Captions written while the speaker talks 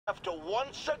have to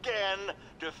once again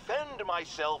defend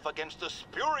myself against the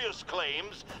spurious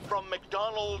claims from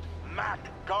McDonald Mac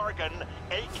Gargan,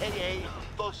 aka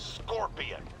the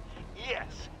Scorpion.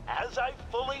 Yes, as I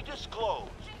fully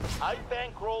disclosed, I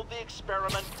bankrolled the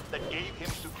experiment that gave him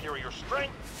superior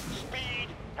strength, speed,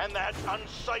 and that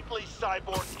unsightly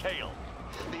cyborg tail.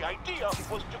 The idea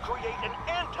was to create an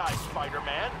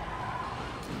anti-Spider-Man.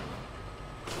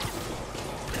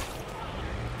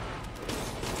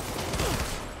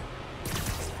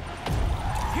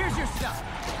 Here's your stuff.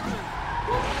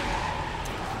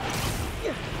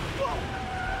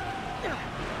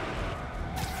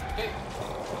 Okay.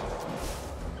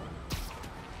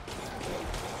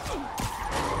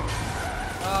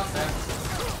 Okay.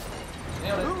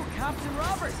 Nailed it. Ooh, cops and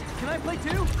robbers. Can I play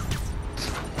too?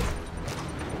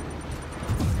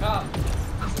 Cop.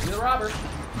 You're the robber.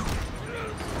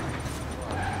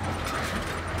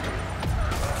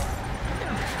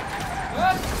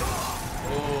 What?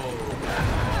 Oh.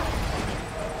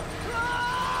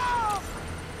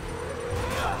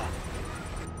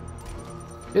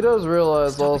 He does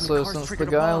realize Stopping also, the car's since the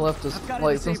triggered a guy bomb. left his, I've gotta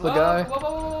like, since the disable- guy, Whoa,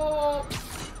 whoa, whoa, whoa.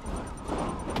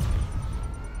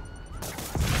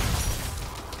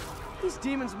 These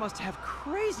demons must have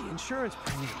crazy insurance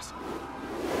premiums.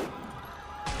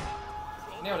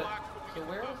 Nailed it. So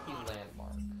where was the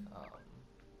landmark?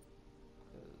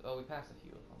 Oh, we passed a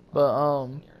few of them. but, The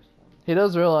nearest one. he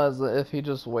does realize that if he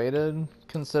just waited,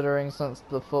 considering since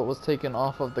the foot was taken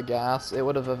off of the gas, it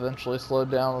would have eventually slowed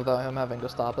down without him having to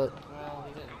stop it. Well,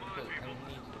 he didn't because I mean,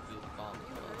 he needs to defuse the bomb as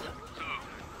well.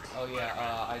 Oh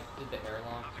yeah, I did the air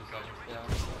launch 2 seconds ago.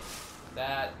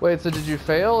 That Wait, so did you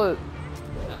fail at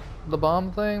no. the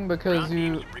bomb thing? Because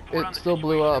it still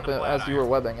blew up as you were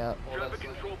webbing it. Well, that's it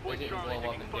didn't blow up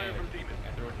and damage anything. I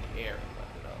threw it in the air and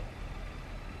left it up.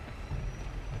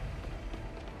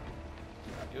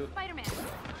 Dude. Spider-Man. I know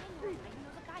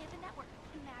the guy at the network.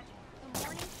 Imagine the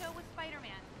morning show with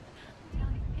Spider-Man.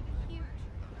 It'd be huge.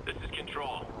 This is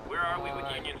Control. Where are we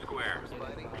with Union Square?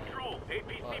 Control,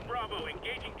 APC Bravo,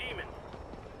 engaging demons.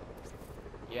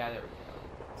 Yeah, there we go.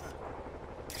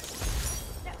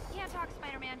 No, can't talk,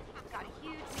 Spider-Man. Got a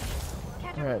huge meeting.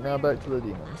 Catch up Alright, now later. back to the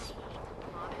demons.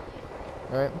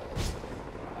 Alright?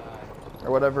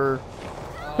 Or whatever.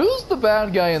 Who's the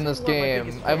bad guy in this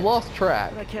game? I've lost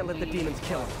track. But I can't let the demons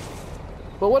kill him.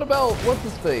 But what about, what's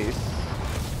his face?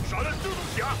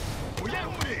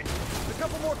 A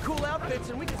couple more cool outfits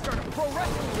and we can start a pro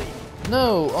wrestling league.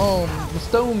 No, the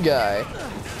stone guy.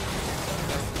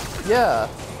 Yeah.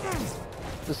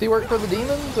 Does he work for the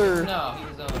demons, or? No, he's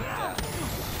his own guy.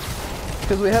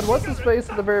 Because we had what's his face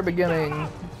at the very beginning,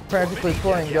 practically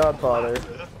playing Godfather.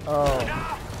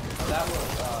 That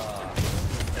was,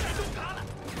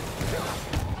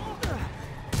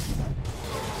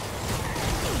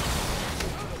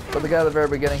 But the guy at the very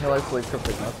beginning, he likes to leave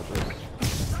cryptic messages.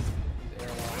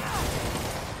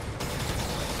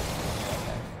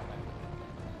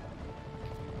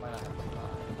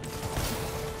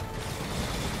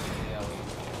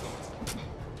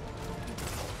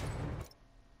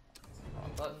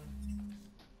 Wrong button.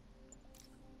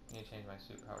 I need to change my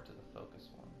suit power to the focus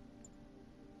one.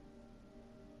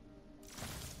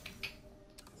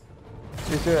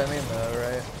 You see what I mean, though,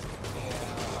 right?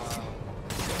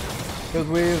 Because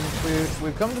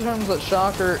we've come to terms that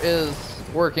Shocker is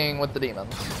working with the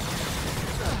demons.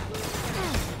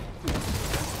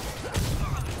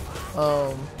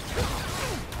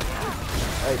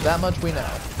 Right, that much we know.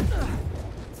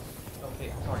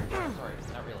 Okay, sorry,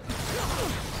 not really.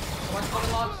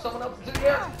 Someone launch someone else into the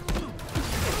air!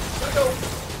 Gotta go!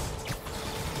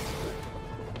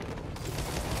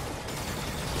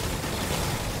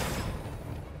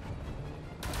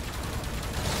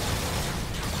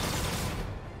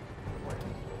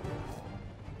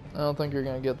 I don't think you're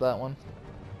gonna get that one.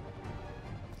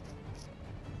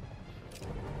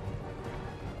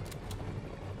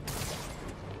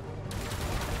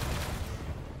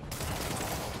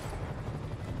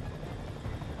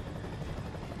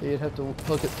 You'd have to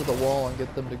hook it to the wall and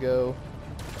get them to go,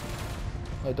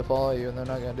 like, to follow you, and they're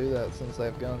not gonna do that since they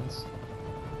have guns.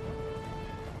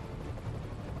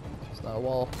 It's not a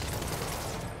wall.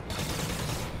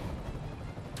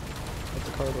 It's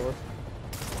a car door.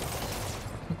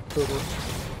 Totally.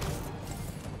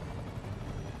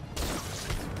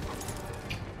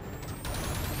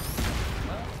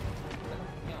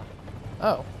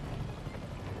 Oh.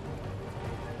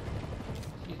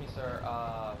 Excuse me, sir.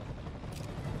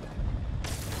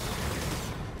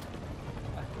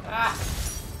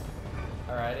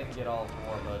 Alright, I didn't get all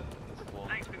 4, but it's cool.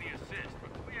 Thanks for the assist,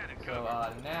 but we had it So,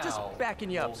 covered. now... Just backing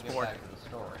you up, we'll get sport. back to the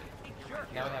story.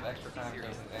 Now we have extra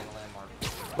conversations and a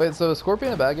landmark. Wait, so is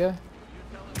Scorpion a bad guy?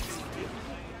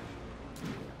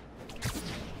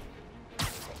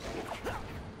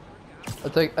 I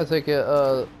take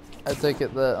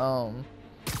it that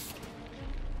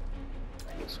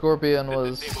Scorpion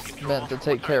was meant to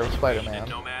take care of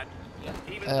Spider-Man,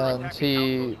 and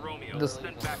he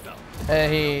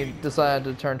decided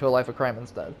to turn to a life of crime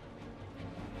instead.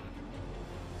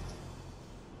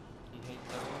 He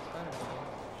hates Spider-Man.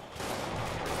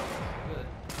 Good.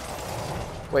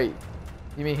 Wait,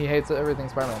 you mean he hates everything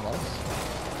Spider-Man loves?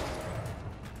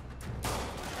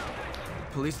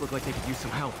 Police look like they could use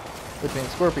some help. Which means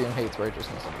Scorpion hates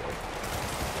righteousness and good.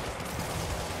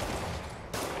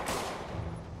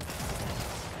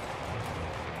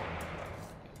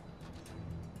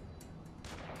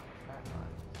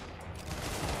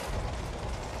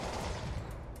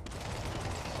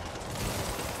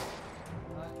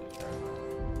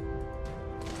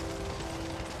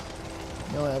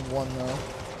 You only have one though,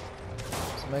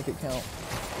 so make it count.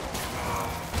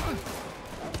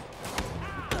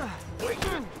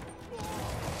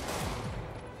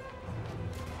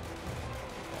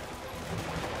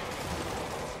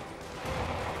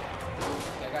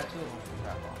 Yeah, I got 2 of them to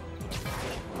trap on.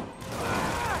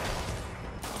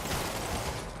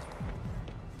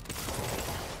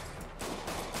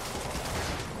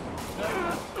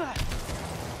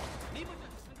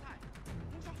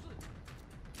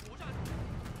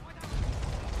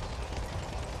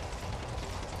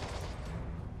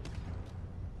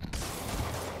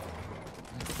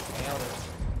 Nailed it.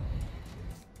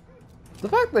 The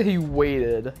fact that he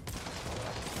waited.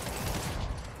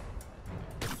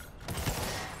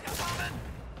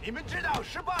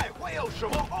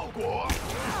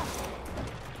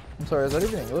 I'm sorry, is that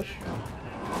even English?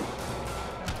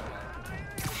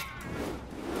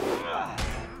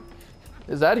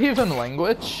 Is that even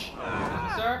language?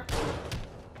 Sir?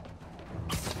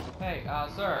 Hey,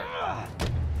 sir.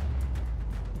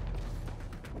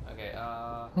 Okay,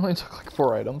 Only took like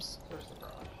 4 items. where's the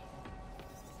garage?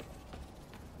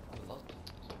 I would love to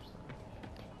search the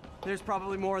garage. There's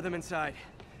probably more of them inside.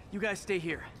 You guys stay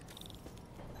here.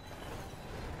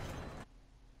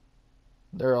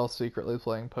 They're all secretly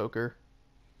playing poker.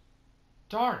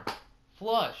 Darn!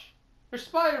 Flush! There's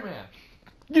Spider-Man!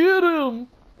 Get him!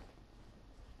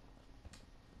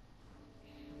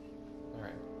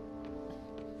 Alright.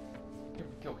 Here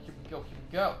we go, here we go, here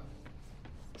we go!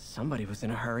 Somebody was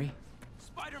in a hurry.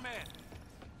 Spider-Man!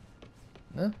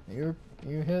 No, you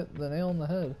hit the nail on the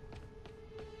head.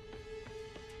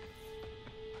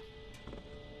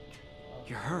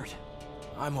 You're hurt.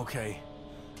 I'm okay.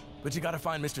 But you gotta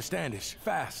find Mr. Standish,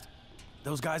 fast.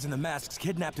 Those guys in the masks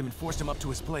kidnapped him and forced him up to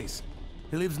his place.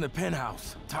 He lives in the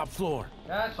penthouse, top floor.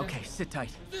 Gotcha! Okay, sit tight.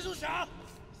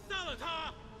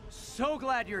 So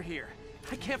glad you're here.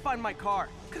 I can't find my car.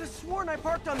 Could have sworn I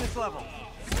parked on this level.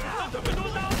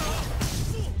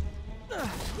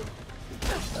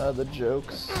 The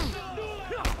jokes.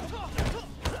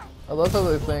 I love how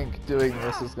they think doing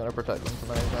this is gonna protect them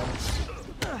from anything.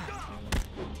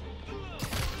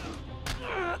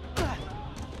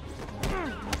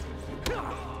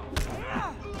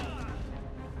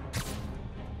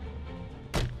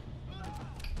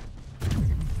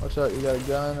 Watch out, you got a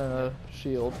gun and a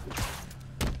shield.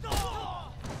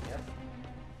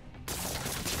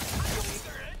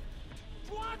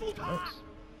 Nice.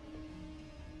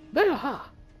 There, ha!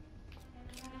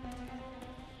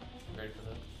 Ready for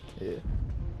this? Yeah.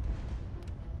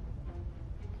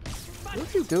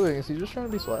 What's he doing? Is he just trying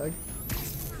to be swag?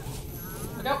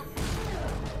 Look out!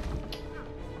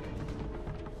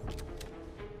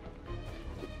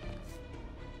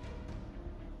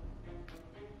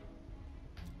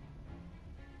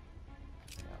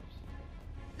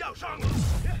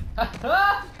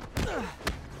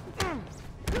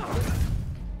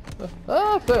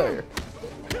 Ah, failure.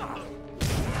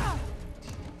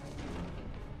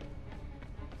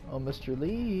 Oh, Mr.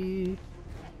 Lee.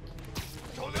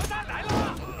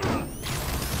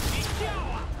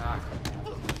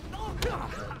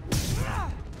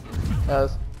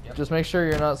 Just make sure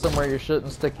you're not somewhere you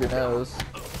shouldn't stick your nose.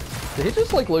 Did he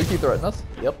just like low-key threaten us?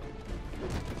 Yep.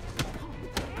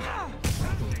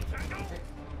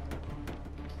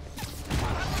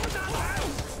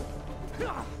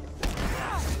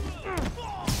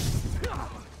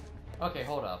 Okay,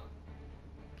 hold up.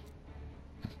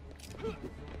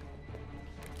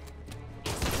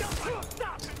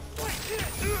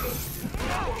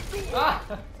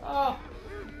 Ah! Oh!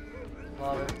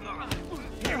 Love it.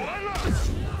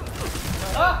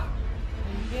 Ah!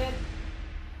 You get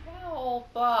help!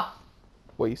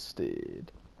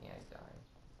 Wasted. Yeah, he's dying.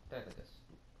 There it is.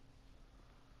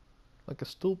 Like a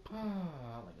stoop. Like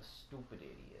a stupid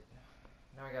idiot.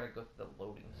 Now I gotta go through the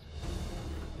loadings.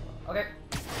 Okay.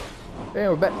 And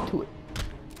we're back to it.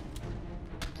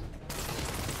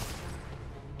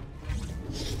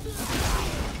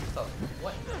 So,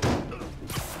 what?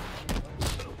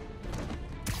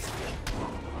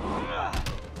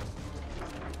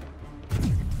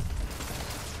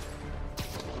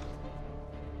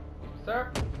 Sir?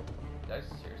 Did I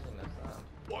seriously miss that?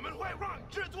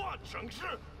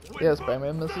 Yeah,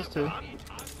 Spider-Man misses too. How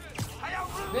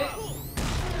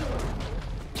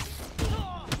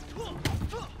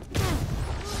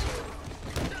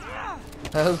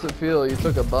does it feel? You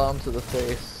took a bomb to the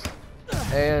face,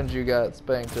 and you got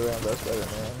spanked around by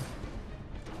Spider-Man.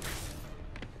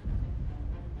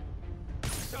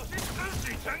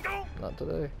 Not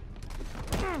today.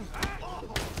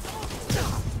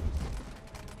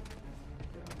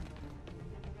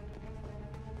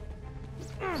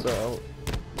 So,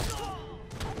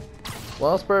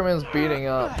 while Spider-Man's beating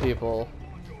up people,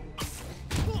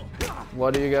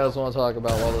 what do you guys want to talk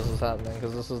about while this is happening?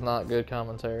 Because this is not good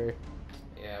commentary.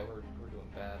 Yeah, we're doing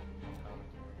bad.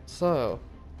 So,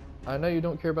 I know you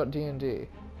don't care about D&D,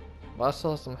 but I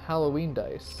saw some Halloween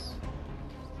dice.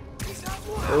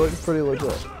 They look pretty legit.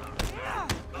 Excuse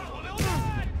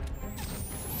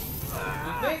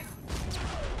me?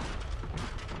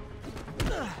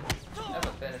 That's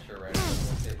a finisher right now.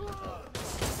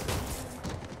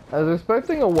 I was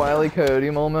expecting a Wile E. Coyote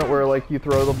moment where like you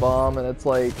throw the bomb and it's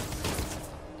like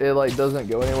it like doesn't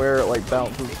go anywhere, it like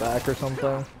bounces back or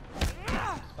something.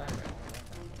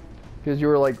 Because you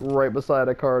were like right beside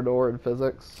a car door in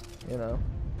physics, you know.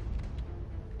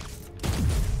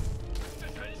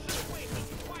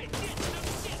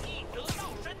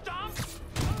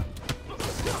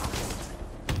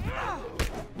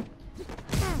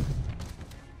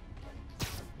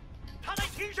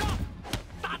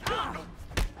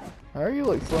 How are you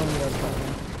like slowing me down?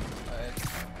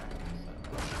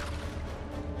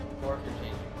 Or if you're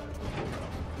changing.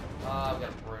 We got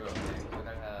a brew up there. We're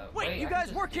gonna have. Wait, you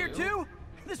guys work here too?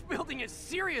 This building is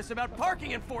serious about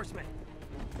parking enforcement.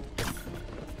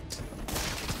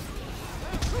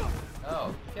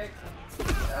 Oh, okay.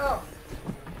 Oh.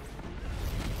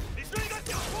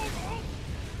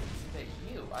 Hey,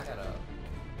 you. I gotta.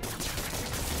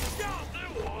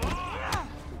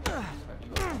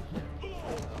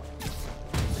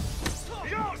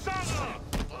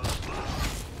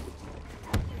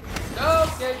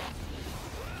 Okay.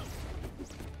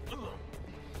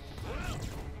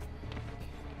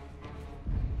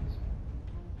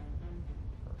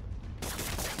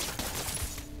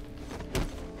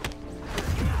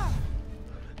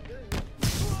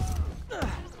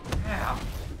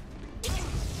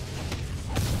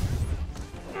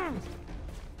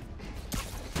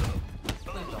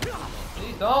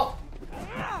 Please don't.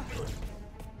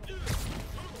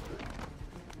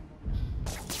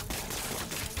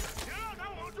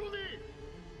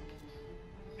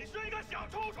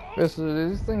 Okay, so do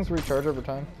these things recharge over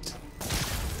time?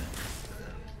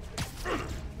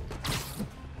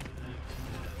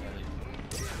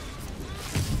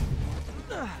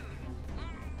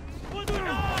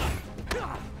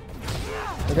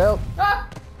 Look out! Ah!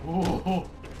 Ooh. Oh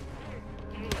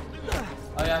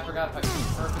yeah, I forgot if I can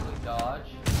perfectly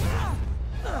dodge.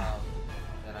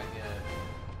 Then I get.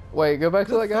 Wait, go back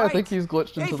to that guy. I fight. think he's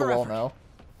glitched into the for wall effort. now.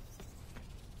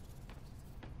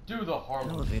 Do the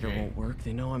Harlem Elevator Shake. won't work.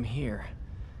 They know I'm here.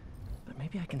 But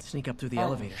maybe I can sneak up through the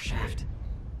Harlem elevator Shake. shaft.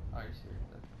 Oh, you're serious?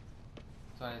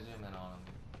 So I zoom in on him.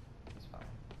 He's fine.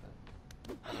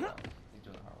 But, he's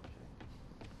doing the Harlem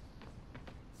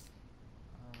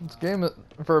Shake. This game,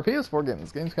 for a PS4 game,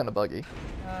 this game's kind of buggy.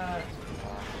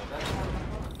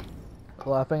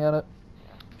 Laughing at it.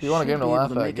 If you want a game to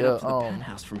laugh at, get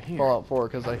from here. Fallout 4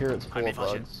 because I hear it's full of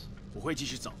bugs.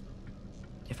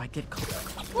 If I get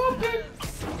close. Okay.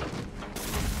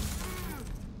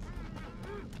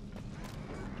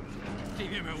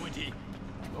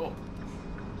 Oh.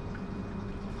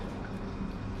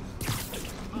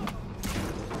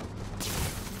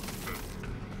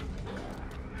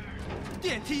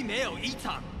 电梯没有异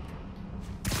常。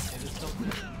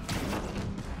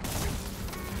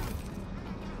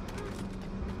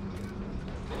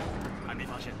 还没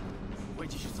发现，我会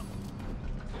继续走。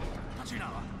他去哪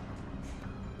了？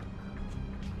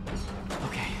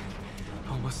 Okay,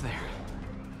 almost there.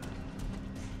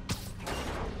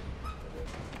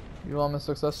 You almost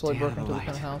successfully Stay out broke of into the the light.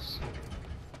 penthouse.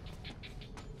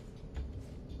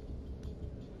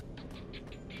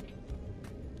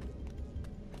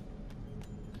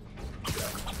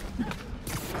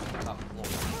 Top floor.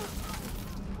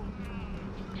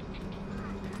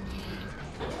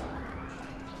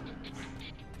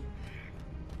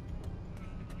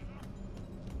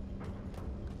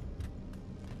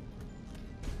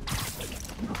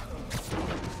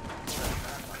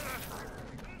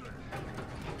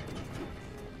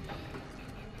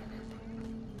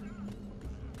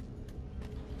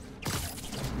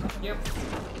 Yep.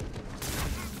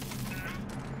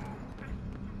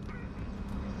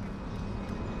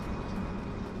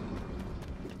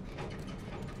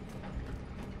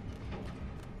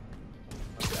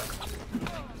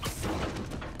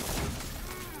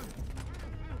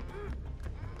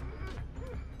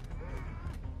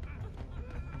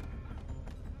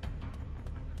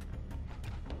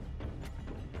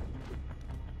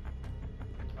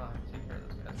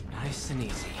 Nice and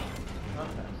easy.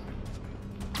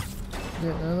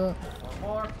 Yeah, know that. One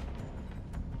more.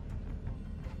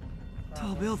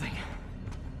 Tall building.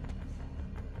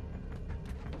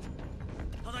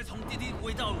 他在从地底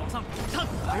轨道往上蹭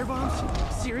Fire bombs?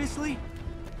 Seriously?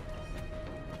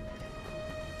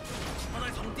 他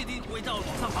在从地底轨道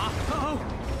往上爬。Oh!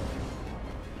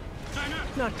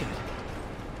 Not good.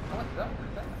 I like that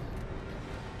pretty fast.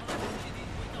 他在从地底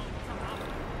轨道往上爬。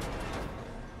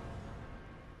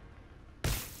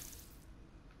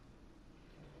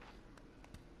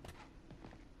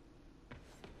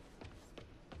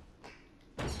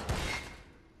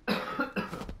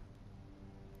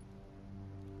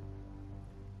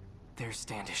 There's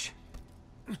Standish.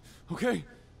 Okay,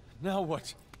 now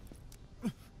what?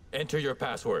 Enter your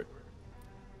password.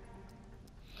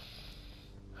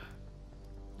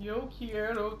 Yo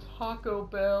quiero Taco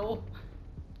Bell.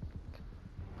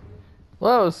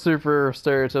 Well, that was super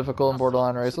stereotypical and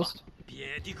borderline racist.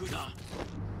 别低估他，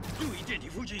注意电梯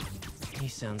附近。He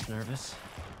sounds nervous.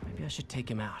 Maybe I should take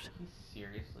him out. He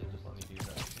seriously just let me do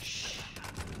that. Shh.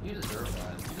 You deserve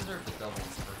that. You deserve the double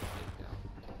first takedown.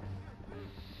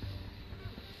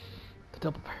 The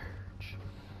double purge.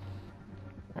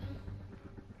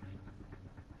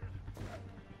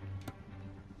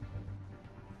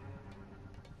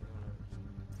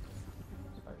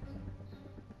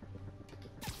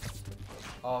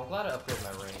 Oh, I'm glad I upgraded my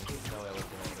range. There's no way I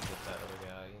wasn't able to get that other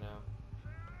guy, you know?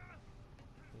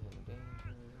 He's in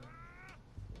danger.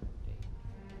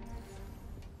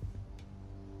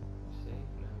 You're safe?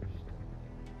 No, you're still in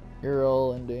danger. You're all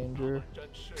in danger.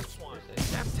 You're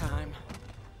safe. Nap time.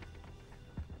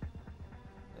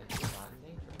 But you're not in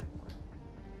danger anymore.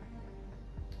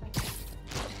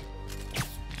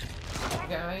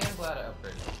 Okay, I am glad I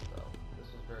upgraded this, though. This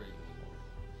was very useful.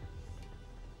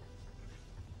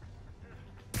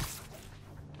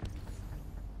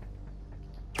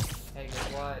 Hey, guess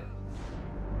what?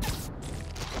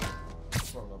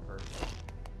 Slow person.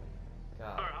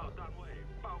 God. 2号单位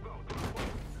报告状况，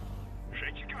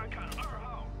谁去看看2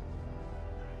号？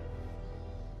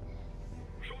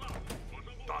收到，马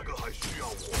上过来。大哥还需要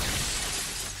我。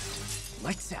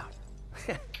 Lights out.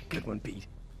 Good one, Pete.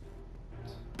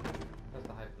 Has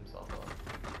to hype himself up.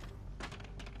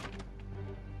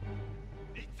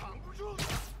 你藏不住的。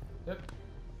 Yep.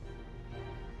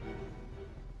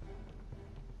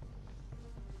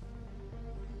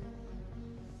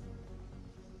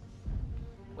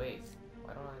 Wait,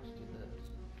 why don't I just do this?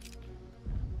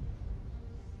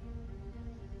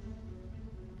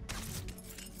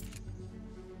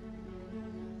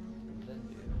 Then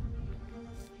do.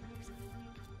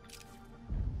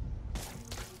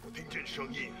 我听见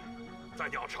声音，在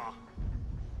调查。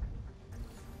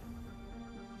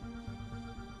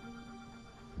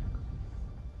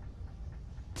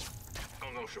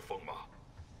刚刚是风吗？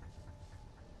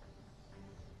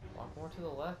 Walk more to the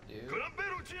left, dude. 可能被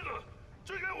入侵了，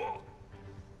支援我！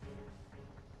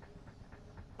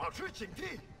保持警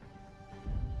惕。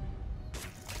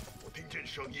我听见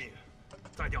声音，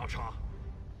在调查。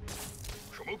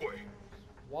什么鬼？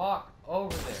 Walk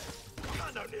over there.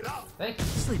 看到你了。 Thank you.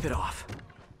 Sleep it off.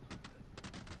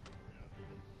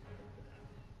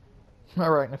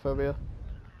 Arachnophobia.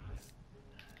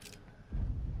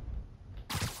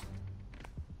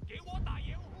 给我打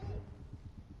掩护！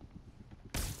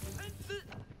恩赐，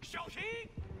小心！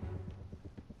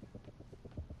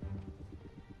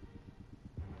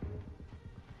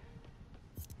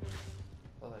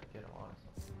 Thought I'd get him,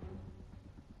 honestly.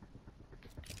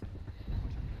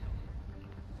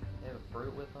 They have a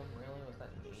brute with them? Really? Was that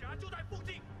武 neat? 侠就在附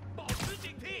近，保持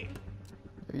警惕。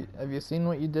 Have you seen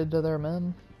what you did to their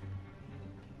men?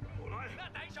 我来。那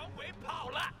胆小鬼跑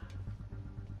了。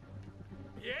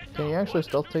别 Can you actually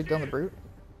stealth take down the brute?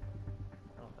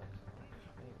 I don't think so.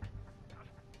 Maybe.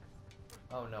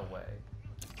 Oh, no way.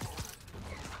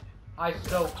 I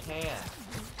so can.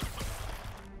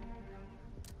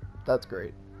 That's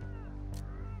great.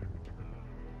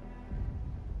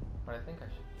 What I think I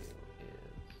should do is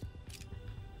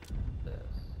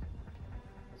this.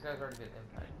 This guy's already got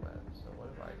impact web, so what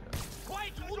if I just... 快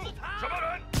阻止他！什么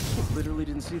人？ Literally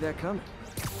didn't see that coming.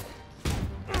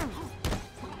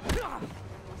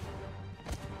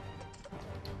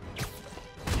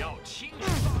 要清楚。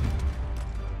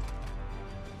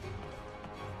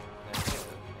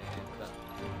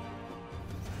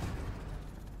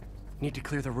Need to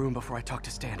clear the room before I talk to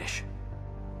Standish.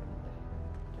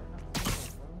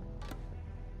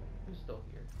 Who's still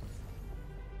here?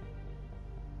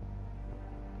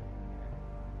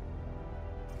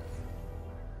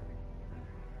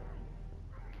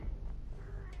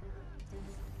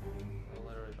 I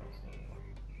literally don't see anyone.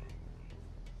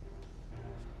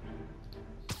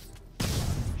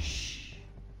 Shh.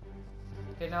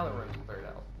 Okay, now the room's cleared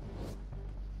out.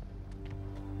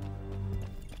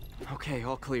 Okay,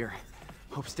 all clear.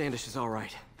 Hope Standish is all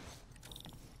right.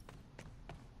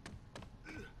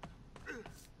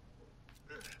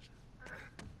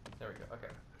 There we go.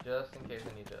 Okay. Just in case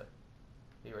I need to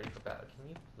be ready for battle. Can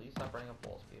you please stop running up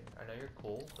wall speed? I know you're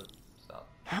cool, but stop.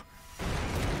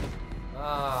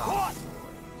 Ah. Oh.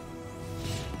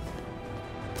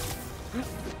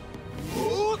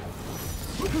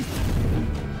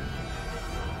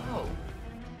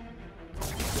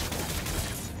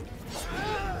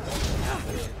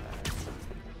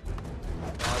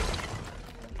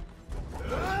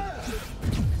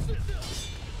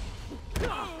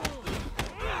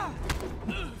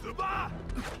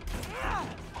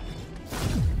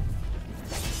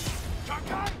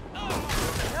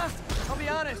 I'll be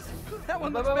honest, that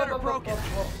one looks better broken.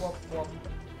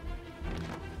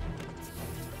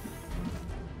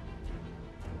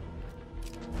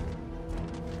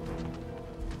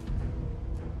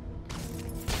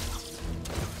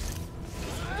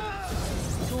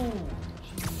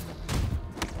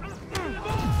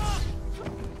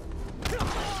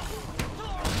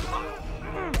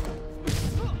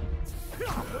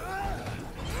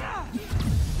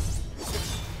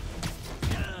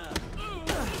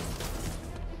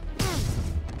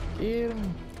 Get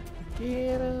him!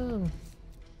 Get him!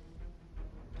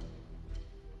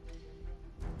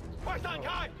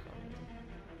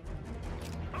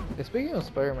 Hey, speaking of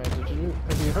Spider-Man, have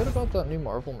you heard about that new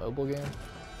Marvel mobile game?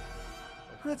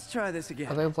 Let's try this I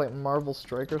again. think it's like Marvel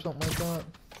Strike or something like that.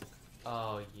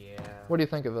 Oh yeah. What do you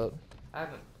think of it? I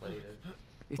haven't played it.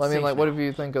 I mean, like, what do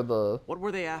you think of the... What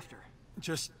were they after?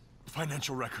 Just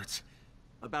financial records.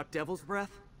 About Devil's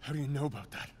Breath? How do you know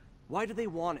about that? Why do they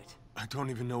want it? I don't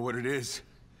even know what it is.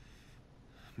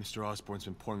 Mr. Osborn's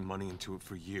been pouring money into it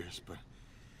for years, but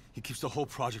he keeps the whole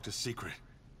project a secret.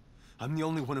 I'm the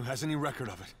only one who has any record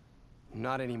of it.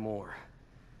 Not anymore.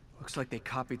 Looks like they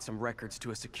copied some records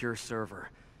to a secure server.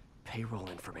 Payroll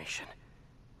information.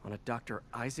 On a Dr.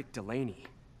 Isaac Delaney.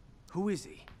 Who is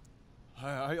he?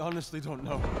 I honestly don't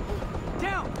know.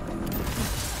 Down!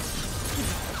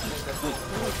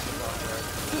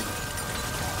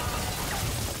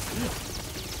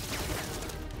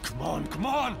 Come on, come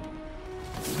on!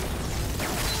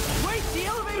 Wait, the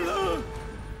elevator!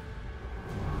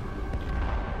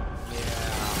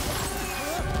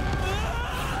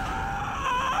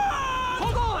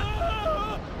 Hold on!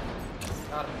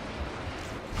 Got him.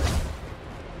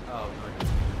 Oh,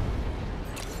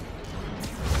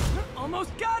 no.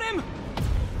 Almost got him!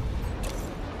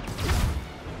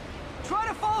 Try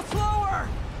to fall slower!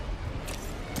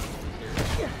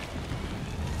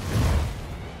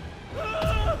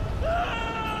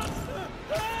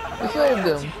 I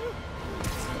saved him!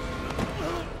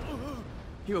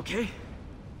 You okay?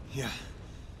 Yeah,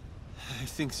 I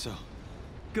think so.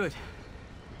 Good.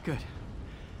 Good.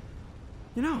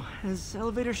 You know, as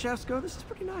elevator shafts go, this is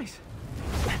pretty nice.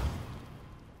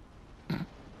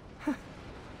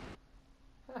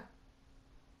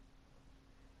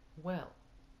 Well,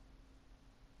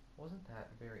 wasn't that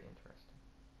very interesting?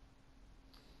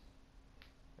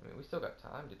 I mean, we still got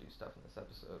time to do stuff in this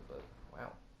episode, but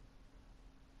wow.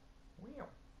 Wow.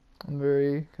 I'm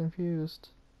very confused.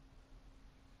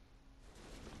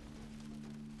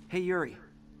 Hey, Yuri.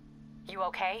 You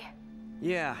okay?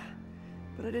 Yeah,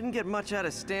 but I didn't get much out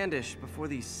of Standish before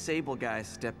these Sable guys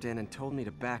stepped in and told me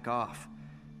to back off.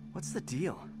 What's the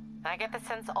deal? I get the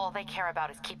sense all they care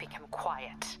about is keeping him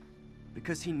quiet.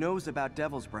 Because he knows about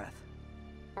Devil's Breath.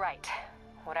 Right.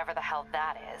 Whatever the hell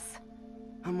that is.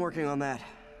 I'm working on that.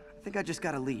 I think I just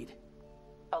got a lead.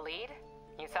 A lead?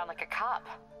 You sound like a cop.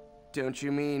 Don't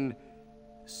you mean...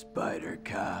 Spider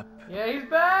Cop? Yeah, he's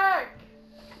back!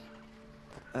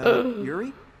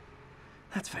 Yuri?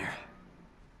 That's fair.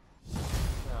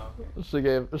 No.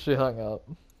 She hung up.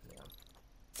 Yeah.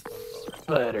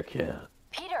 Spider Cat.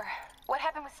 Peter, what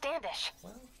happened with Standish?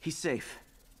 He's safe.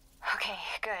 Okay,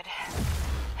 good.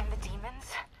 And the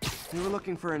demons? We were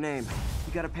looking for a name.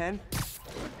 You got a pen?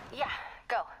 Yeah,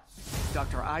 go.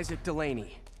 Dr. Isaac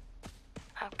Delaney.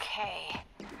 Okay.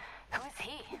 Who is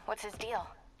he? What's his deal?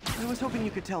 I was hoping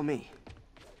you could tell me.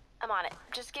 I'm on it.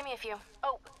 Just give me a few.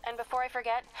 Oh, and before I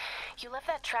forget, you left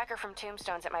that tracker from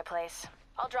Tombstones at my place.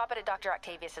 I'll drop it at Dr.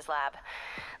 Octavius's lab.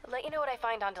 Let you know what I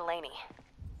find on Delaney.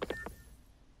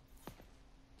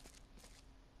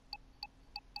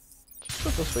 She's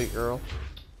such a sweet girl.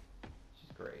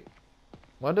 She's great.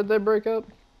 Why did they break up?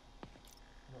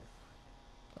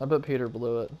 I bet Peter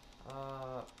blew it.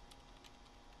 Yeah.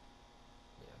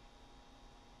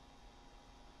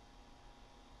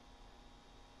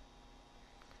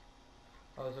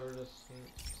 Oh, so we're just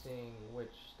seeing which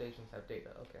stations have data.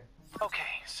 Okay. Okay,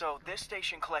 so this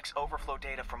station collects overflow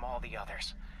data from all the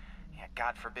others. Yeah,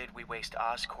 God forbid we waste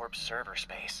Oscorp's server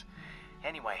space.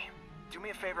 Anyway, do me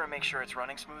a favor and make sure it's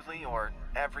running smoothly, or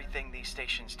everything these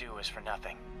stations do is for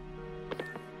nothing.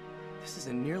 This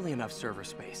isn't nearly enough server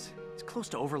space. It's close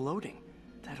to overloading.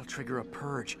 That'll trigger a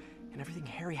purge, and everything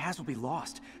Harry has will be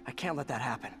lost. I can't let that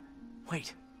happen.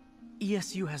 Wait.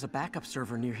 ESU has a backup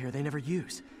server near here they never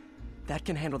use. That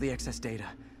can handle the excess data,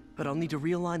 but I'll need to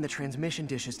realign the transmission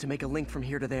dishes to make a link from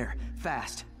here to there,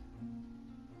 fast.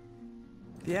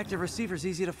 The active receiver's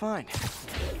easy to find.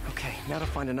 Okay, now to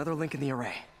find another link in the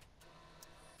array.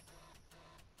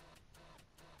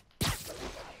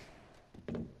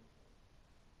 Wait,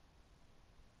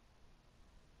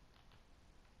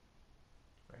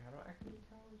 how do I activate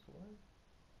towers? What?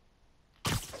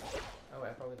 Oh, wait,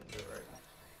 I probably didn't do it right.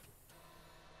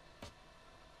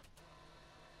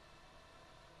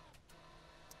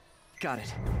 Got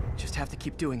it. Just have to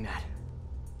keep doing that.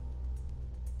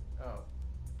 Oh.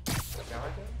 Now I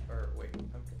do? Or wait, I'm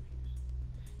confused.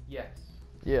 Yes.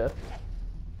 Yeah.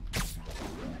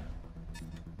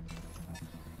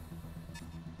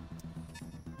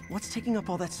 What's taking up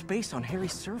all that space on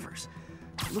Harry's servers?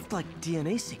 It looked like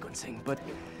DNA sequencing, but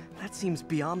that seems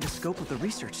beyond the scope of the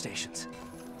research stations.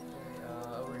 Okay,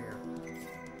 over here.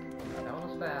 That one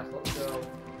was fast, let's go.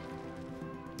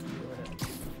 Doing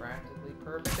it practically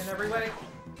perfect in every way.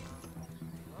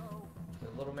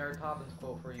 A little Mary Poppins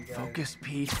quote for you guys. Focus,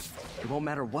 Pete. It won't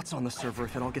matter what's on the server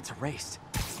if it all gets erased.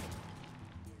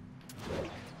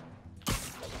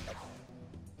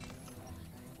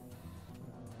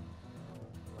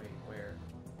 Wait, where?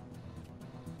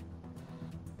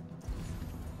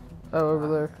 Oh, over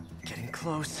there. Getting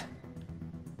close.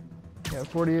 Yeah,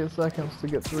 48 seconds to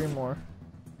get 3 more.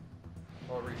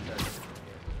 I'll reset it.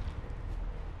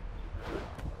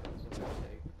 It's gonna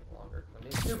take longer. I'm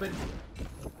being stupid.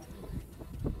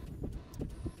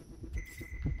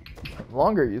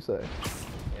 Longer, you say?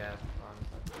 Yeah,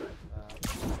 honestly.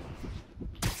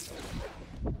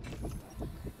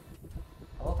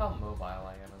 I love how mobile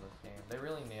I am in this game. They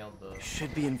really nailed the...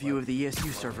 Should be in view of the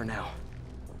ESU server now.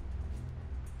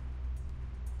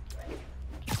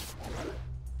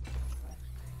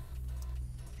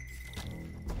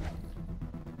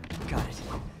 Got it.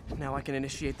 Now I can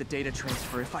initiate the data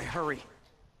transfer if I hurry.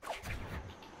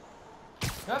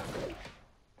 Yep.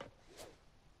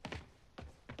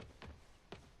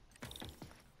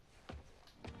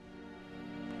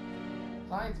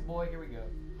 Science boy, here we go.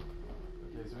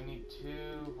 Okay, so we need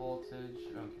 2 voltage.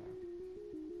 Okay.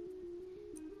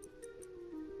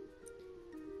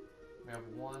 We have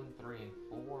 1, 3, and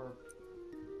 4.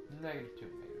 -2,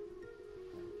 negative.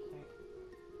 Okay.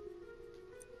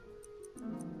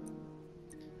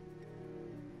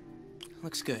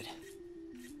 Looks good.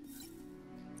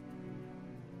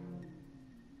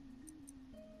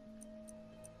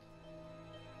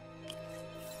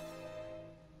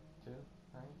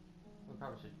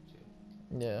 Probably should do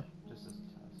 2. Yeah. Just as a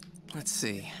test. Let's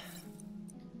see.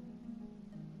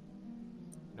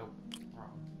 Nope.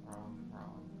 Wrong.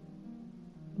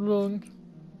 Wrong.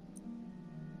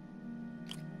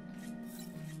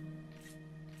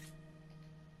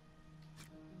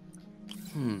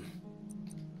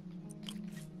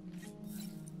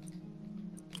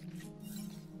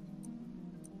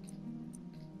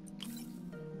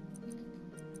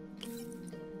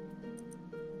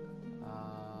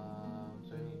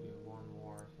 So we need to do 1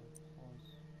 more. So plus.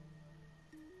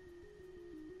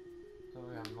 So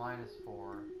we have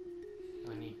 -4.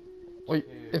 We need. Wait,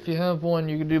 2. if you have 1,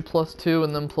 you can do +2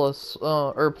 and then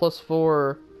or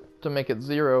 +4 to make it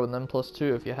 0, and then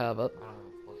 +2 if you have it. I don't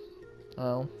know, +2.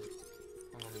 Oh.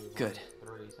 I'm gonna do Good.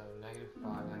 3, so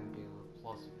 -5, then do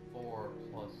 +4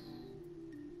 plus.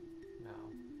 No,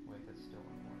 wait, that's still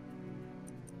 1 more.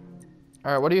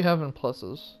 Alright, what do you have in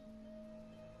pluses?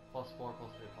 +4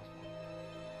 +3 +1.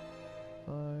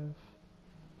 5.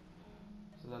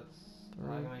 So that's. I'm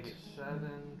gonna make it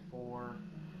 7, 4,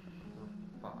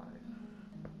 5.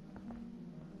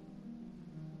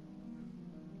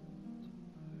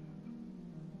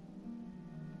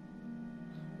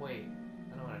 Wait,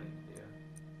 I know what I need to do.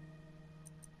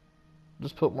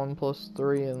 Just put 1 +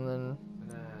 3 and then...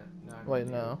 No, Wait,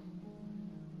 no.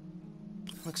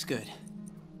 Looks good.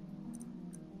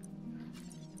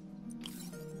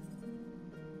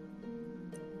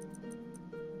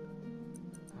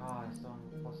 Ah, I still have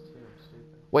 +2. I'm stupid.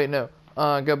 Wait, no.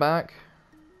 Go back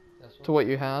This to one? what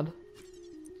you had.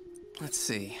 Let's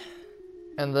see.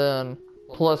 And then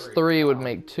Plus +3 would oh,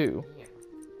 make 2. Yeah.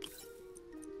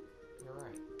 You're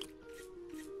right.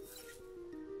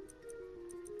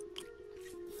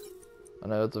 I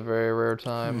know it's a very rare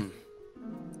time.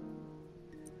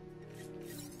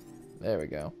 There we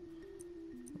go.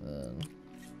 Then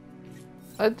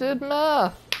I did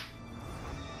math.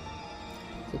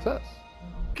 Success.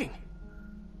 Working.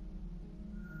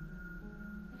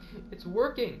 It's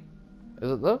working.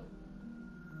 Is it though?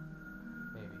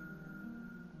 Maybe.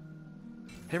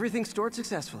 Everything stored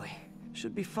successfully.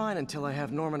 Should be fine until I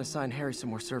have Norman assign Harry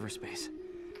some more server space.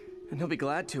 And he'll be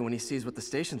glad to when he sees what the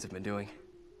stations have been doing.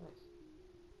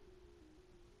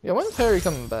 Yeah, when's Harry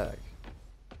coming back?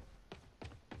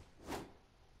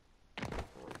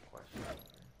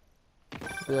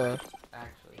 Yeah.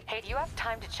 Actually. Hey, do you have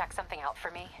time to check something out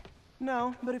for me?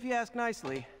 No, but if you ask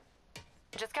nicely.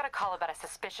 Just got a call about a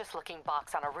suspicious-looking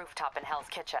box on a rooftop in Hell's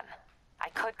Kitchen. I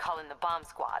could call in the bomb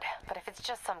squad, but if it's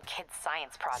just some kid's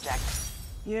science project...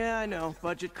 Yeah, I know.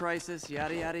 Budget crisis,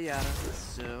 yada yada yada.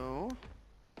 So...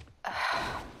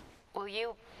 will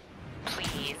you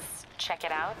please check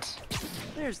it out?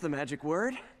 There's the magic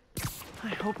word. I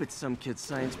hope it's some kid's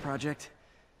science project.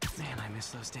 Man, I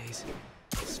miss those days.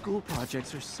 School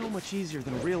projects are so much easier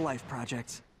than real-life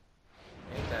projects.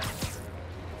 Ain't that true?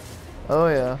 Oh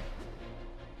yeah.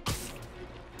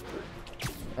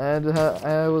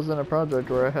 I was in a project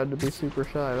where I had to be super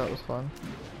shy. That was fun.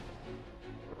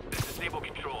 This is Stable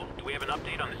Control. Do we have an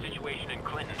update on the situation in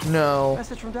Clinton? No.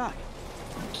 Message from Doc.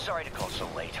 Sorry to call so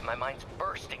late. My mind's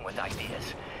bursting with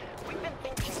ideas. We've been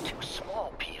thinking too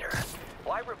small, Peter.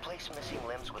 Why replace missing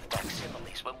limbs with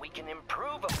facsimiles when we can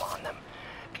improve upon them?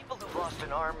 People who've lost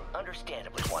an arm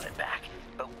understandably want it back,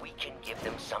 but we can give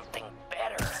them something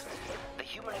better. The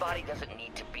human body doesn't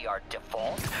need to be our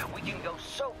default. We can go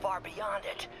so far beyond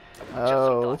it. Just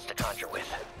some thoughts to conjure with.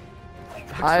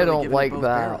 I don't like that.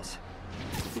 Barrels.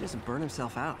 He doesn't burn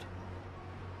himself out.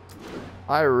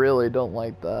 I really don't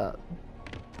like that.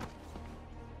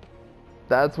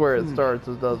 That's where it starts,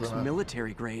 doesn't Looks it?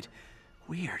 military grade.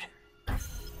 Weird.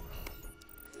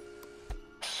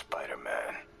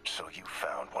 Spider-Man, so you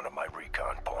found one of my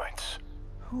recon points.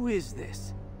 Who is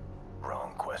this?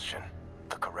 Wrong question.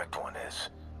 The correct one is,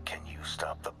 can you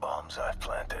stop the bombs I've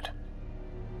planted?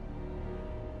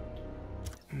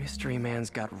 Mystery Man's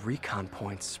got recon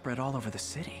points spread all over the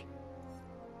city.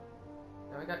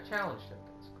 Now we got challenge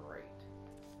tokens. Great.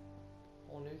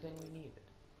 Whole new thing we needed.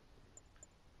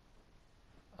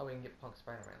 Oh, we can get Punk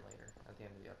Spider-Man later at the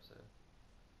end of the episode.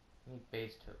 We need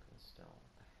base tokens still. What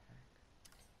the heck?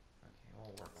 Okay,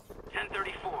 we'll work on it.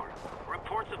 1034.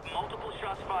 Reports of multiple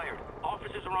shots fired.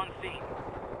 Officers are on scene.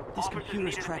 This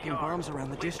computer's tracking bombs around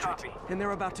the district, and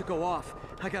they're about to go off.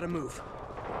 I gotta move.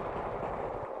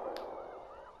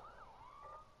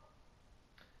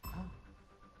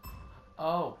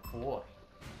 Oh boy.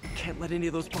 Can't let any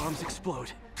of those bombs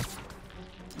explode.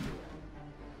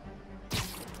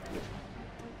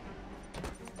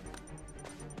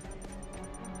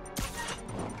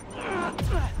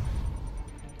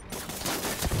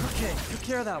 Okay, took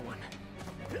care of that one.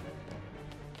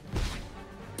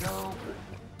 No.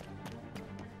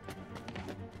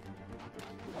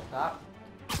 Stop.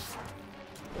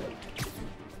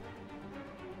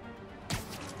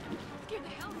 Get the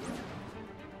hell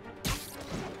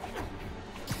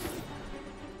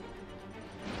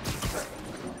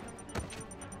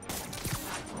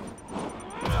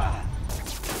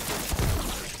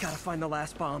Gotta find the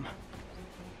last bomb.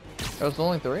 Oh, it's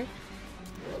only 3?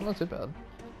 Not too bad.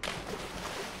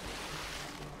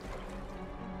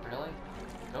 Really?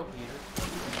 Go, Peter.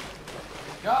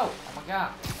 Go! Oh my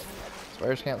god.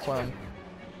 Spiders can't swim.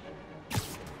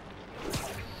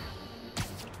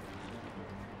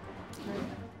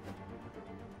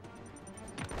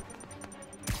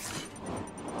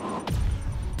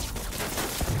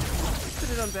 Could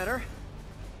have done better.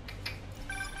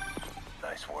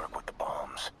 Nice work with the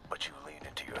bombs, but you lean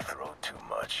into your throat too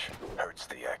much. Hurts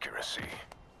the accuracy.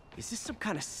 Is this some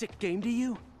kind of sick game to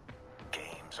you?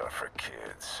 Games are for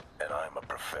kids, and I'm a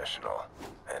professional,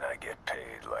 and I get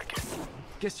paid like it.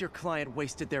 Guess your client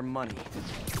wasted their money.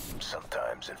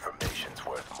 Sometimes information's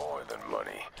worth more than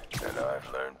money, and I've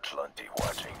learned plenty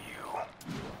watching you.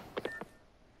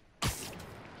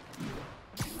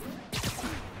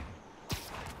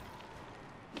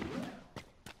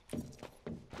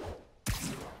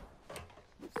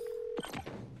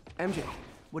 MJ,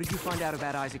 what did you find out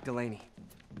about Isaac Delaney?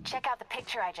 Check out the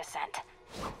picture I just sent.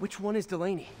 Which one is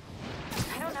Delaney?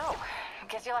 I don't know.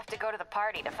 Guess you'll have to go to the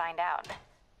party to find out.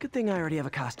 Good thing I already have a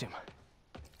costume.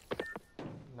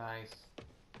 Nice.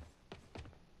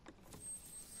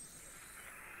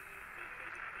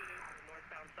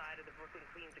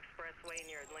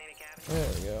 There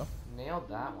we go. Nailed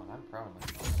that one. I'm proud of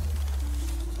myself.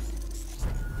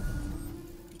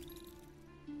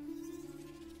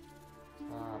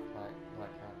 Ah,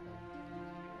 black cat thing.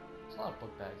 There's a lot of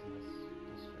book bags in this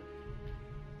district.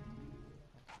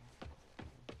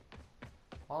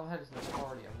 While I'm headed to the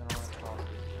party, I'm gonna run across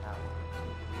this tower.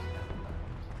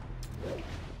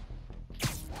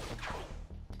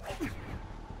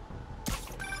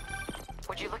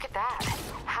 Would you look at that?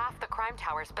 Half the crime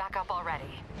tower's back up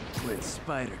already. When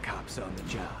Spider Cop's on the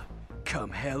job, come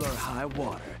hell or high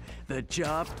water, the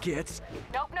job gets...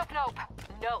 Nope, nope, nope.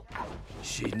 Nope.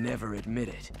 She'd never admit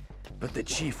it, but the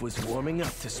chief was warming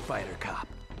up to Spider Cop.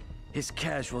 His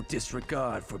casual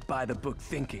disregard for by-the-book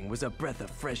thinking was a breath of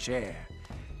fresh air.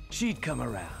 She'd come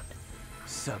around.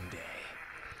 Someday.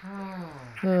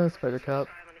 Spider Cop.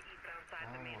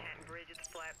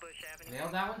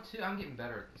 Nailed that one too? I'm getting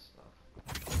better at this stuff.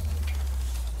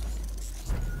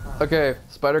 Okay,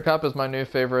 Spider Cop is my new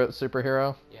favorite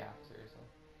superhero. Yeah, seriously.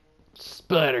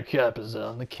 Spider Cop is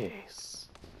on the case.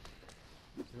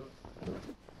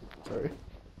 Sorry.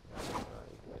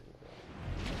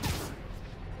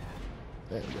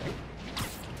 There we go.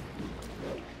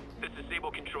 This is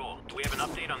Sable Control. Do we have an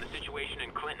update on the situation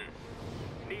in Clinton?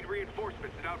 Need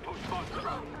reinforcements at Outpost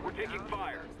Foxtrot. We're taking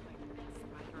fire.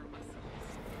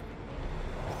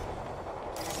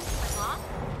 Huh?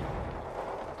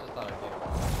 Just thought I'd get it.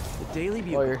 The Daily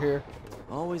Bugle. While you're here.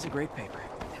 Always a great paper.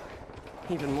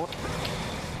 Even more...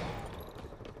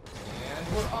 And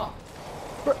we're off.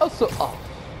 We're also off.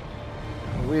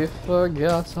 We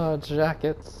forgot our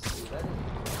jackets.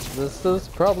 This is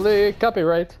probably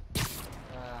copyright.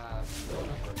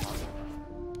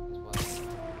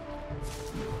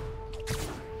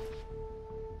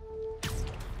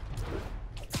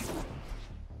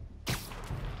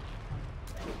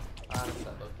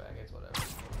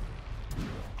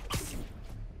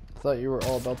 I thought you were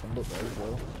all about the book bags,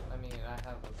 though. I mean, I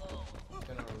have a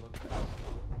been overlooked at this.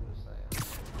 I'm just saying.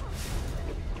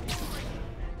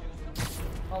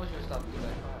 Probably should have stopped doing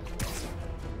that class.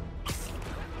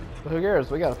 But who cares?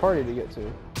 We got a party to get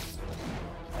to.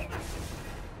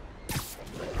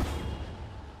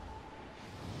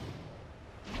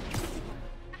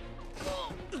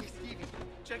 Stevie,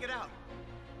 check it out.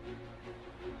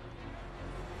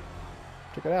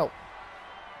 Check it out.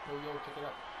 Yo, check it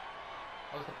out.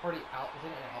 Oh, is the party out? Is it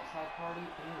an outside party?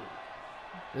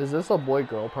 Ew. Is this a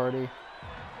boy-girl party?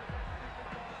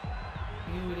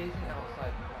 Ew, it is an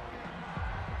outside party.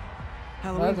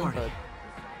 Halloween That's party. inside.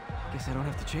 Guess I don't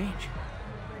have to change.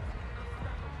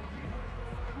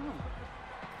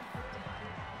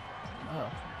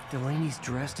 Oh. Delaney's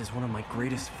dressed as one of my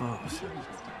greatest foes.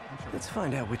 Let's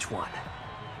find out which one.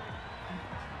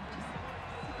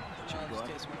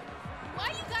 Why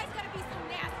you guys gotta be so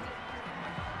nasty?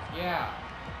 Yeah.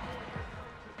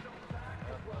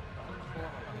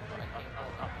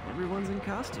 Everyone's in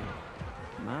costume.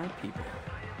 My people.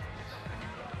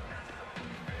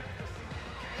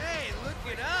 Hey, look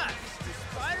at us, the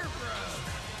Spider Bros.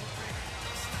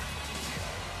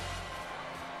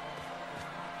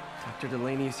 Dr.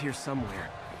 Delaney is here somewhere.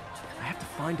 I have to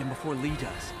find him before Lee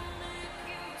does.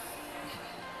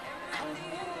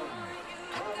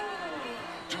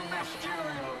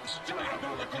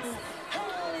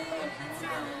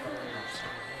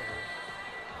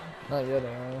 Not yet,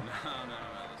 anyway.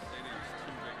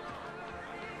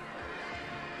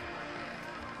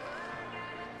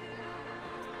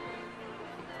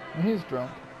 He's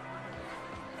drunk.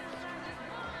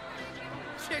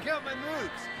 Check out my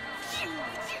moves.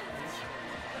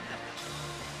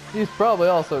 He's probably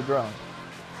also drunk.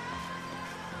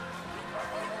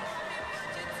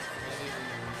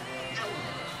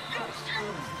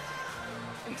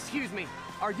 Excuse me,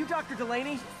 are you Dr.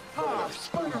 Delaney? Ah,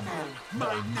 Spider-Man,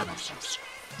 my nemesis.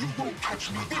 You won't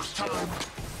catch me this time.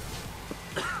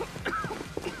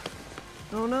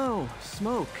 Oh no,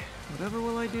 smoke. Whatever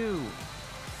will I do?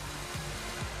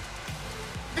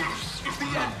 This is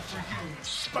the end for you,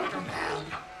 Spider-Man.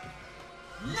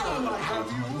 Now I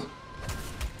have you.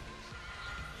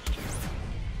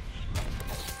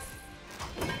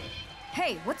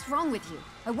 Hey, what's wrong with you?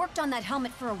 I worked on that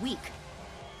helmet for a week.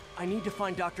 I need to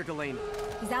find Dr. Delaney.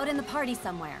 He's out in the party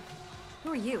somewhere.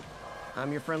 Who are you?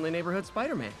 I'm your friendly neighborhood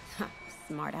Spider-Man.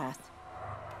 Smart ass.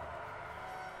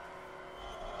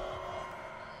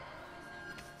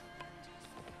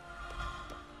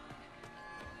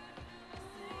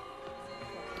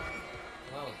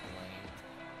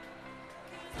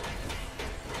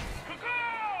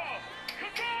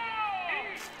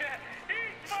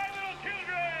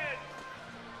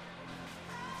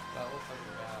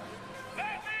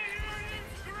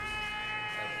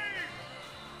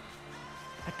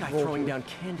 roll throwing through. down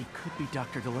candy could be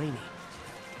Dr. Delaney.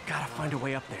 Gotta find a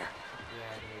way up there.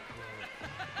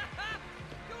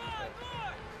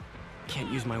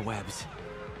 Can't use my webs.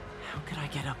 How could I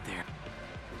get up there?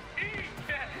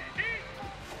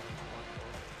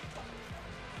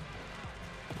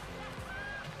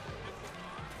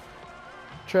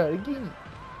 Try it again.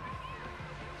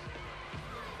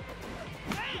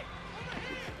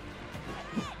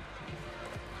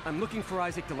 I'm looking for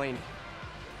Isaac Delaney.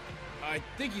 I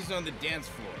think he's on the dance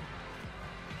floor.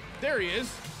 There he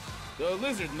is. The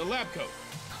lizard in the lab coat.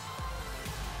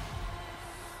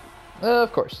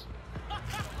 Of course.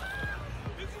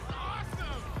 This is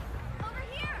awesome! Over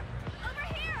here! Over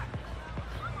here!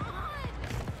 Come on!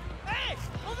 Hey!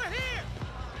 Over here!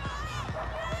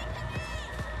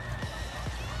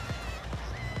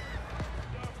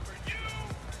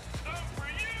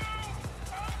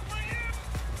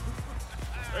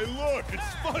 Hey, look, it's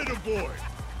Spider-Boy.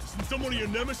 Isn't someone of your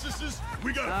nemesises?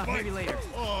 We gotta fight. Maybe later.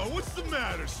 Oh, what's the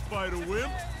matter,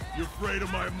 Spider-Wimp? You afraid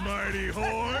of my mighty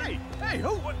horn? Hey,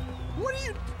 who? What are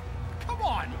you? Come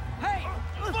on! Hey,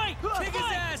 fight! Kick his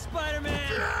ass,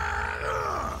 Spider-Man!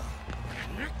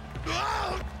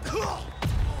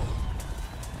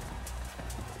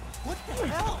 What the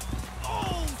hell?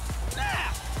 Oh,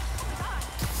 snap!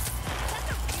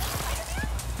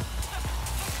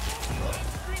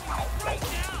 Right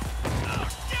now!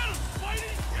 Get him,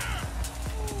 Spidey!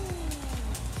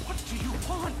 What do you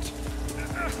want?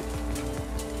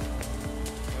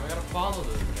 We gotta follow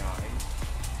those guys.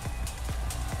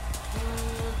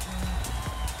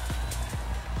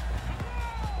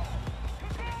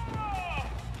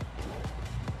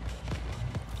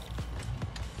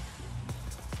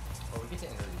 Oh, we get to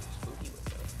enter the spooky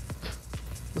window.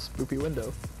 The spoopy window.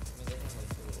 I mean, they have like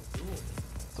the little duel.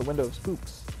 It's a window of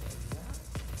spooks.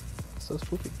 So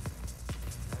spoopy.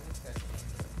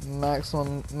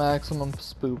 Maximum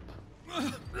spoop.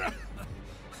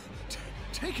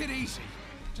 Take it easy.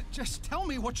 Just tell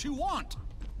me what you want.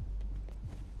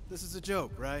 This is a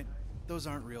joke, right? Those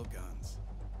aren't real guns.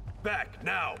 Back,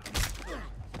 now!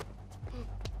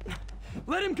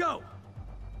 Let him go!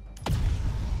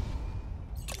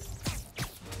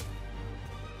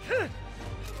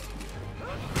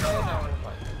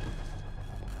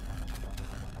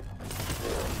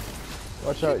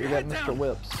 Watch out, you got Mr.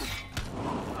 Whips.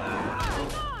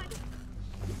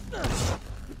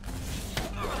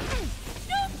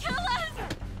 Don't kill us!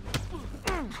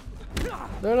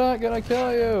 They're not gonna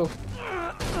kill you!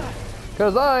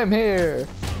 Cause I'm here!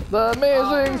 The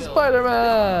Amazing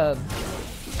Spider-Man!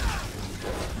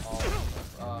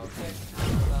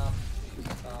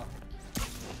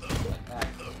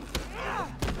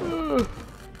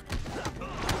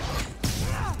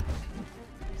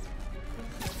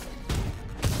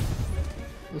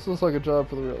 This looks like a job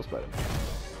for the real Spider-Man.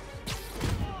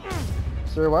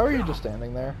 Sir, why were you just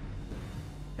standing there?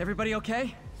 Everybody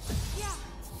okay? Yeah.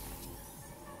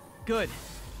 Good.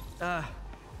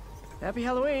 Happy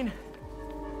Halloween.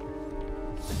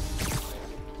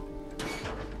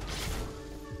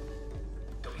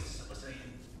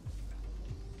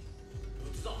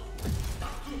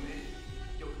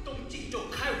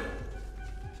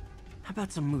 How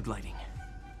about some mood lighting?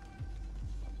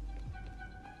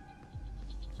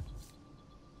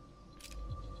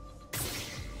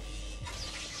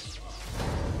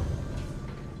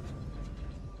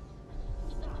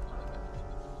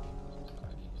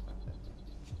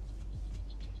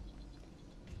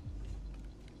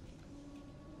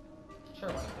 Sure,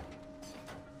 why not?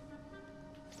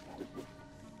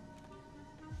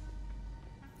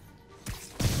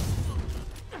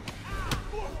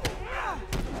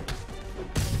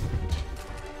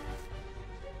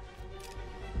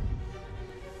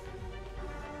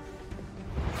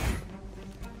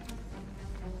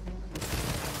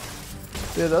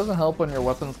 Dude, it doesn't help when your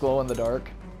weapons glow in the dark.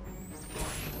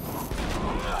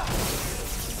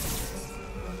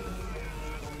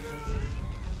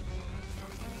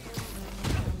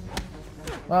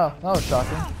 Wow, that was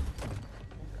shocking.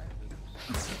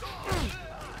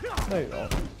 No, you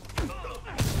don't.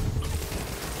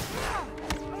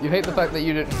 You hate the fact that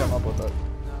you didn't come up with it.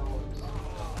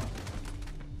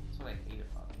 That's what I hate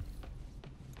about it.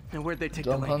 And where'd they take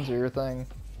Dumb Delaney? puns are your thing.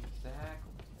 Exactly.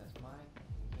 That's mine.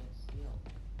 You can't steal.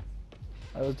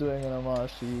 I was doing an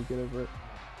homage to you, get over it.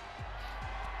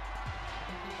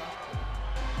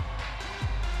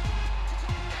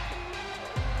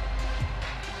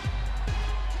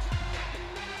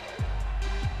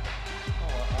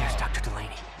 There's Dr.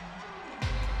 Delaney.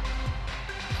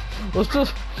 Let's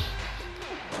just...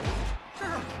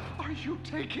 Are you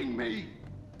taking me?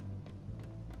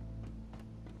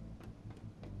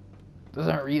 Those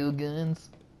aren't real guns.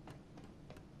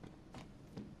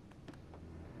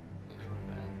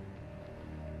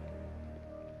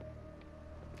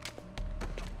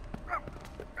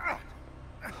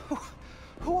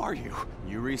 Who are you?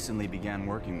 You recently began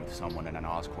working with someone in an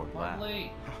Oscorp lab.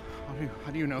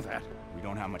 How do you know that? We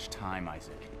don't have much time,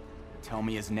 Isaac. Tell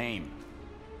me his name.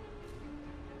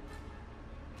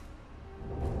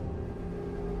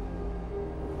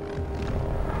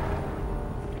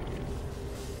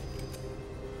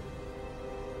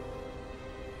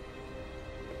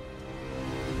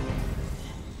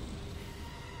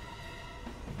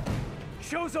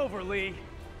 Show's over, Lee.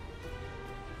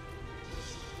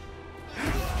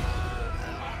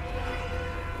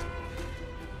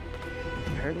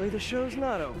 Apparently the show's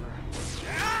not over.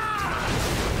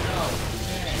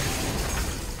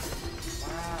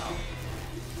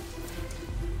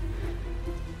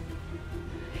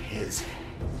 His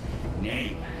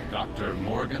name, Dr.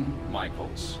 Morgan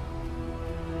Michaels.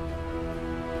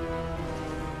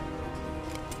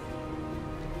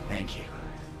 Thank you.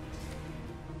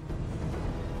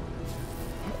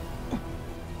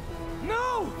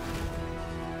 No!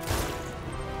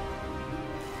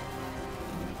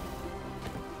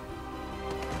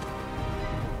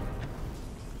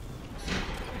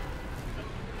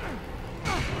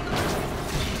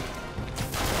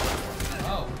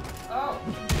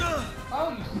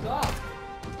 Oh, you suck!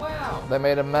 Wow! They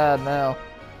made him mad now.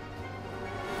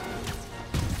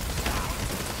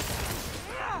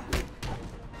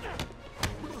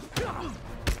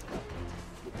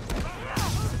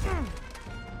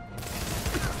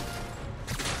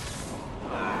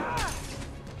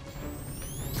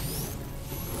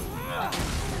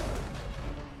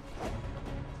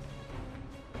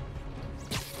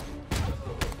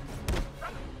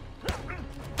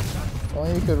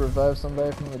 Only you could revive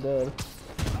somebody from the dead.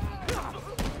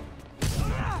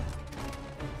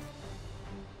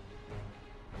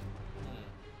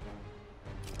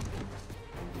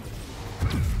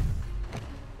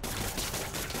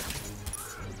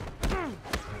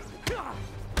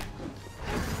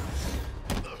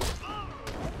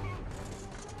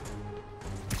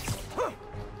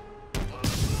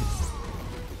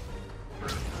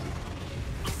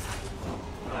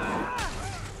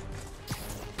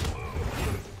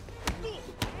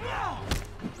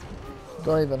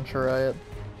 Don't even try it.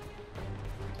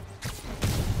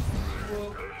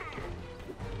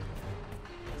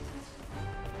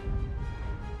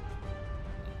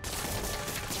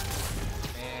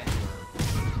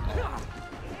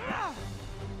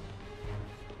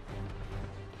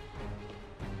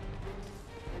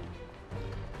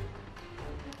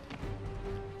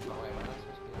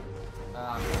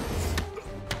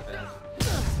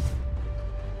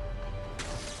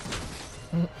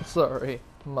 Sorry,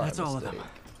 my That's all of them.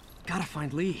 mistake. Gotta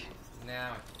find Lee.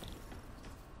 Now.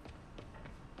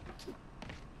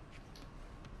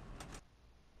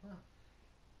 Huh.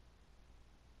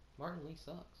 Martin Lee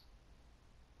sucks.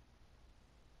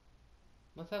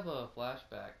 Let's have a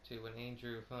flashback to when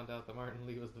Andrew found out that Martin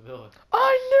Lee was the villain.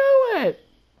 I knew it!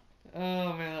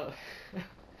 Oh man,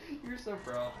 you're so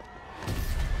proud.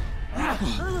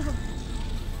 Megapod.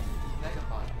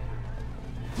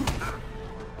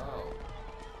 Oh.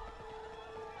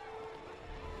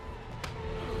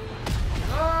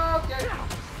 Okay.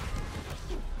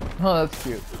 Oh, that's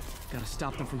cute. Gotta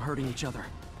stop them from hurting each other.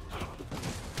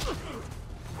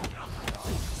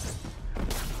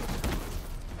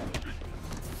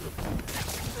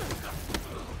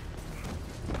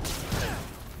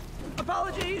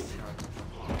 Apologies!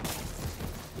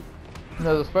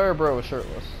 No, the Spire Bro was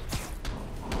shirtless.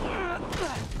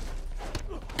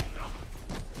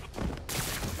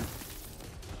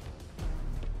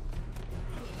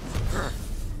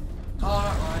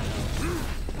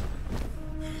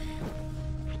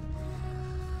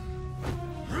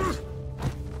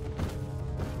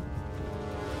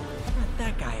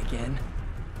 That guy again.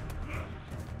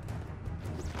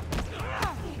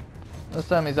 This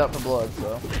time he's out for blood,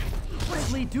 so. What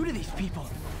does Lee do to these people?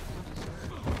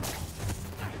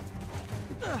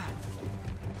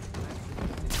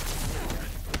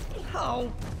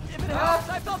 Oh, if it helps,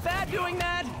 I felt bad doing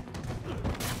that.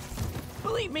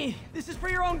 Believe me, this is for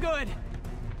your own good.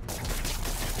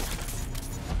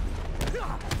 Go.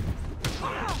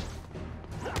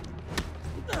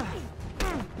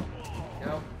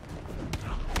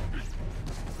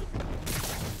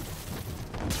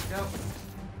 Go.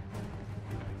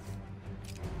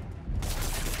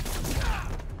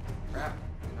 Crap.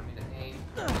 I need to aim.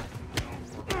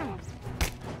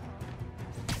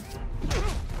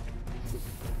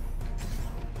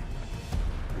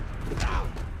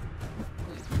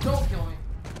 Please, don't kill me.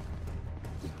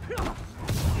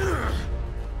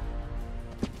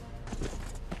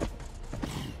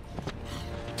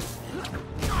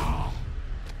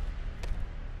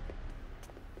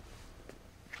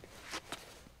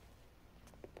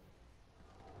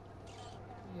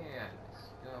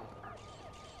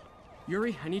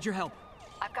 Yuri, I need your help.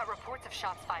 I've got reports of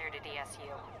shots fired at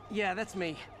ESU. Yeah, that's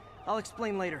me. I'll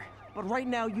explain later. But right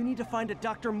now, you need to find a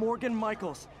Dr. Morgan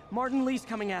Michaels. Martin Lee's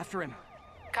coming after him.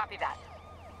 Copy that.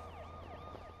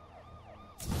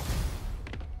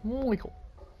 Michael.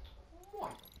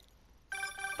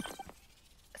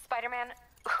 Spider-Man,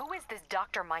 who is this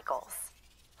Dr. Michaels?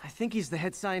 I think he's the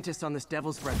head scientist on this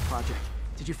Devil's Breath project.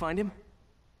 Did you find him?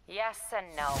 Yes and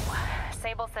no.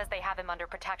 Sable says they have him under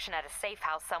protection at a safe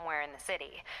house somewhere in the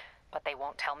city, but they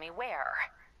won't tell me where.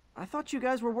 I thought you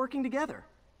guys were working together.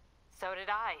 So did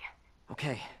I.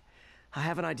 Okay. I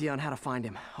have an idea on how to find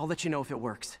him. I'll let you know if it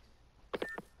works.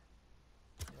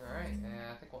 Alright, and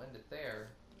I think we'll end it there.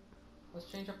 Let's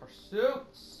change up our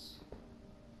suits.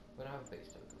 We don't have a base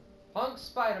token. Punk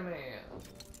Spider-Man.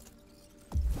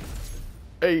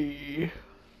 Hey.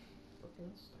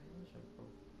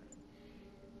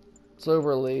 It's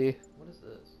overly. What is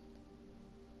this?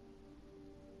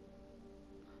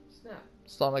 Snap.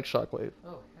 Sonic Shockwave.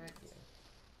 Oh, heck yeah.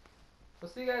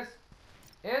 We'll see you guys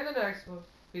in the next one.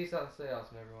 Peace out and stay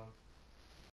awesome, everyone.